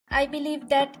I believe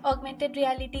that augmented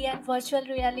reality and virtual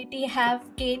reality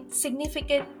have gained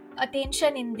significant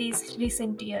attention in these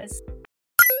recent years.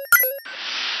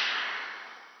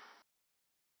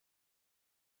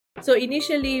 So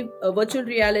initially, virtual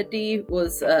reality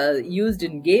was used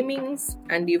in gamings,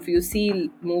 and if you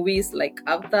see movies like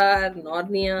Avatar,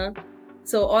 Narnia,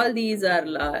 so all these are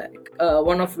like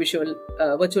one of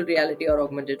virtual reality or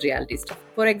augmented reality stuff.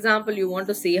 For example, you want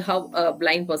to see how a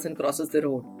blind person crosses the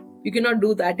road. You cannot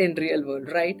do that in real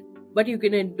world, right? But you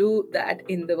can do that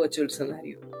in the virtual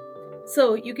scenario.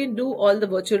 So you can do all the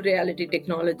virtual reality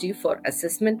technology for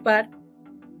assessment part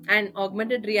and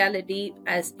augmented reality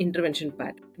as intervention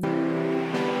part.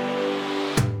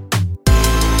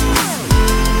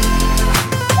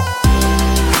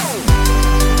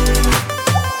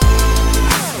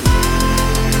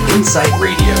 Insight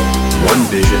Radio, one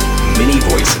vision, many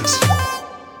voices.